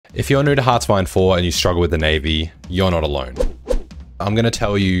If you're new to Hearts-of-Iron 4 and you struggle with the Navy, you're not alone. I'm going to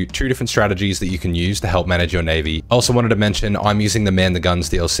tell you 2 different strategies that you can use to help manage your Navy. I also wanted to mention I'm using the Man the Guns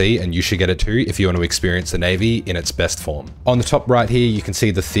DLC, and you should get it too if you want to experience the Navy in its best form. On the top right here, you can see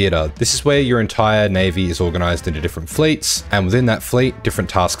the theater. This is where your entire Navy is organized into different fleets, and within that fleet, different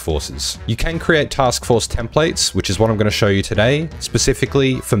task forces. You can create task force templates, which is what I'm going to show you today,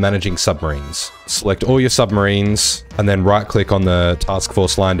 specifically for managing submarines. Select all your submarines, and then right-click on the task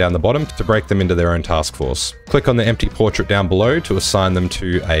force line down the bottom to break them into their own task force. Click on the empty portrait down below to assign them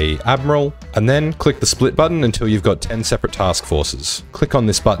to an admiral, and then click the split button until you've got 10 separate task forces. Click on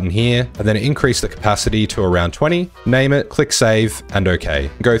this button here, and then increase the capacity to around 20, name it, click save, and OK.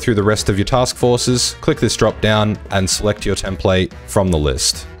 Go through the rest of your task forces, click this drop down, and select your template from the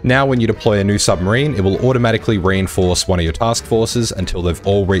list. Now when you deploy a new submarine, it will automatically reinforce one of your task forces until they've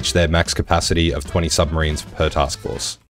all reached their max capacity of 20 submarines per task force.